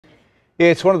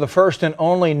It's one of the first and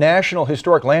only National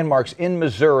Historic Landmarks in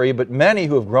Missouri, but many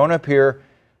who have grown up here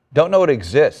don't know it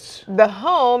exists. The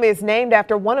home is named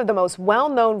after one of the most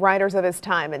well-known writers of his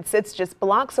time and sits just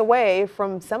blocks away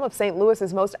from some of St.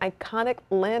 Louis's most iconic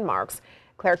landmarks.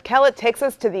 Claire Kellett takes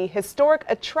us to the historic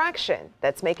attraction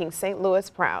that's making St. Louis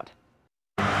proud.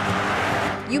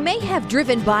 You may have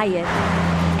driven by it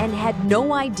and had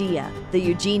no idea. The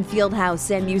Eugene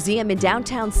Fieldhouse and Museum in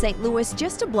downtown St. Louis,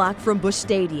 just a block from Busch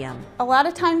Stadium. A lot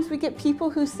of times we get people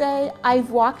who say,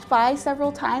 I've walked by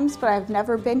several times, but I've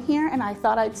never been here and I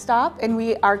thought I'd stop, and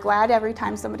we are glad every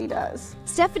time somebody does.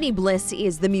 Stephanie Bliss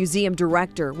is the museum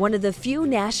director, one of the few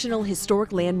national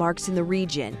historic landmarks in the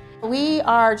region. We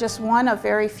are just one of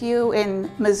very few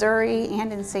in Missouri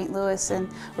and in St. Louis, and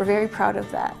we're very proud of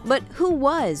that. But who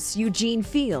was Eugene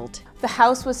Field? The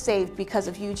house was saved because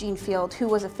of Eugene Field, who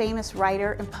was a famous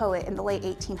writer and poet in the late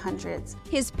 1800s.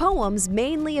 His poems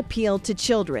mainly appealed to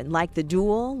children, like The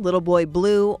Duel, Little Boy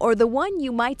Blue, or the one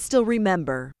you might still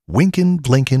remember. Winkin',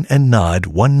 blinkin', and nod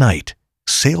one night,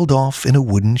 sailed off in a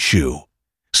wooden shoe,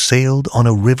 sailed on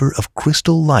a river of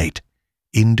crystal light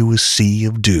into a sea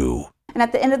of dew. And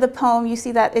at the end of the poem, you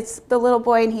see that it's the little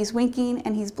boy, and he's winking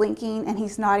and he's blinking and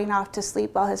he's nodding off to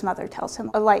sleep while his mother tells him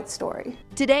a light story.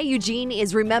 Today, Eugene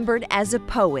is remembered as a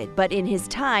poet, but in his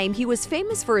time, he was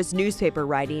famous for his newspaper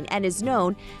writing and is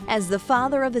known as the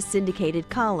father of the syndicated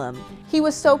column. He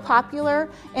was so popular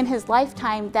in his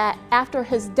lifetime that after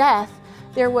his death,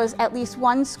 there was at least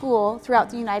one school throughout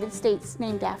the United States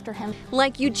named after him.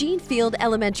 Like Eugene Field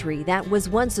Elementary, that was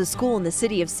once a school in the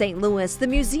city of St. Louis, the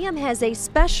museum has a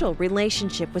special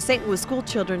relationship with St. Louis school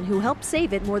children who helped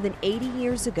save it more than 80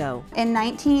 years ago. In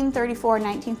 1934 and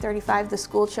 1935, the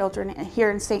school children here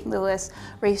in St. Louis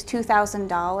raised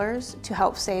 $2,000 to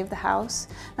help save the house.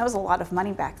 That was a lot of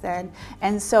money back then,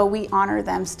 and so we honor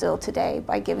them still today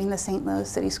by giving the St. Louis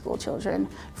City school children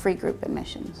free group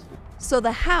admissions. So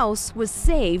the house was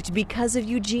saved because of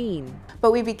Eugene. But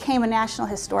we became a National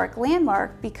Historic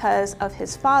Landmark because of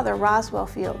his father, Roswell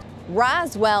Field.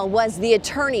 Roswell was the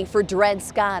attorney for Dred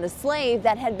Scott, a slave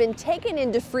that had been taken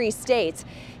into free states.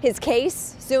 His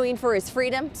case, suing for his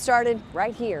freedom, started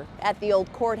right here at the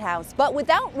old courthouse. But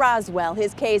without Roswell,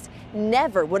 his case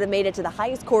never would have made it to the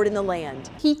highest court in the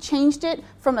land. He changed it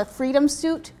from a freedom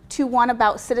suit to one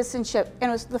about citizenship, and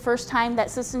it was the first time that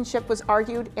citizenship was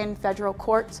argued in federal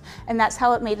courts, and that's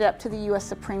how it made it up to the U.S.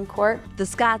 Supreme Court. The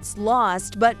Scotts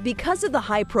lost, but because of the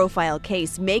high-profile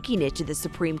case making it to the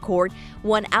Supreme Court,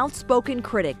 one outspoken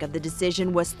critic of the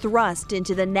decision was thrust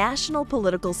into the national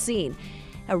political scene,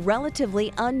 a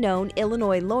relatively unknown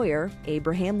Illinois lawyer,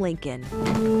 Abraham Lincoln.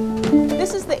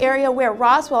 This is the area where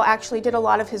Roswell actually did a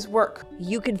lot of his work.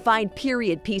 You can find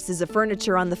period pieces of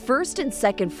furniture on the first and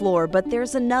second floor, but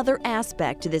there's another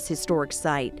aspect to this historic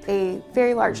site. A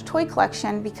very large toy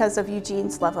collection because of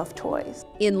Eugene's love of toys.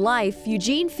 In life,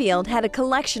 Eugene Field had a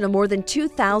collection of more than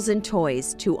 2,000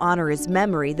 toys. To honor his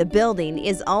memory, the building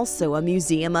is also a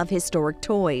museum of historic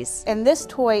toys. And this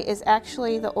toy is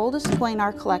actually the oldest toy in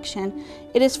our collection.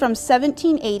 It is from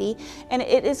 1780, and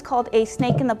it is called a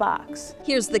snake in the box.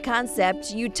 Here's the concept.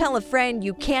 You tell a friend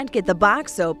you can't get the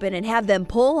box open and have them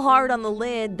pull hard on the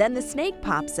lid, then the snake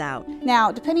pops out.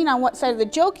 Now, depending on what side of the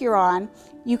joke you're on,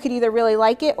 you could either really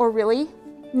like it or really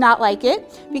not like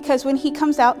it, because when he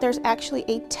comes out, there's actually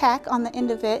a tack on the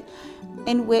end of it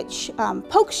in which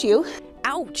pokes you.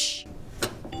 Ouch!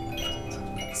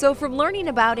 So from learning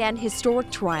about an historic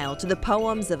trial to the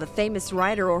poems of a famous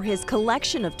writer or his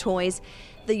collection of toys,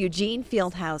 the Eugene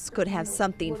Fieldhouse could have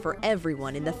something for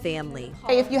everyone in the family.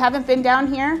 If you haven't been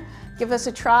down here, give us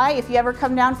a try. If you ever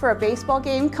come down for a baseball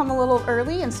game, come a little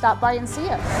early and stop by and see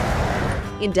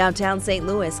us. In downtown St.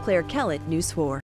 Louis, Claire Kellett, News 4.